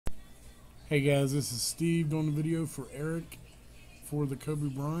Hey guys, this is Steve doing the video for Eric for the Kobe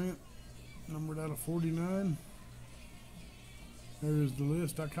Bryant, numbered out of 49. There's the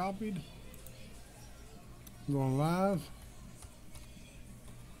list I copied. I'm going live.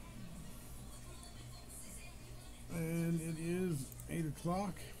 And it is 8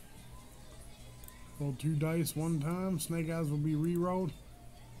 o'clock. Roll 2 dice 1 time. Snake eyes will be re-rolled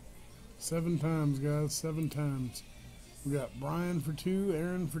 7 times, guys, 7 times. We got Brian for 2,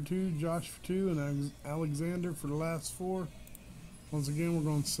 Aaron for 2, Josh for 2, and Alexander for the last 4. Once again, we're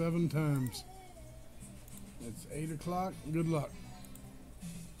going 7 times. It's 8 o'clock. Good luck.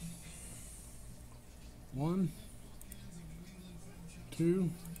 1, 2,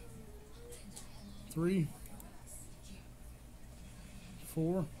 3,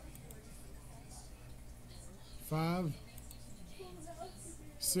 4, 5,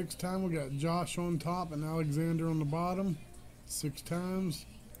 6 times. We got Josh on top and Alexander on the bottom. 6 times.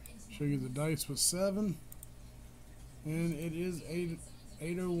 Show you the dice with 7. And it is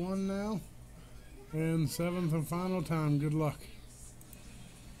 8:01 now. And 7th and final time. Good luck.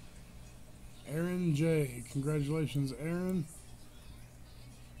 Aaron J. Congratulations, Aaron.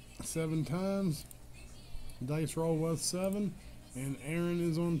 7 times. Dice roll was 7. And Aaron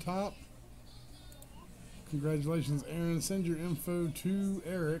is on top. Congratulations, Aaron. Send your info to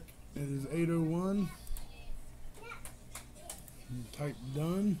Eric. It is 8:01. Type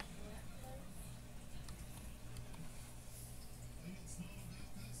done.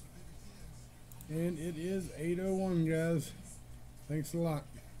 And it is 8:01, guys. Thanks a lot.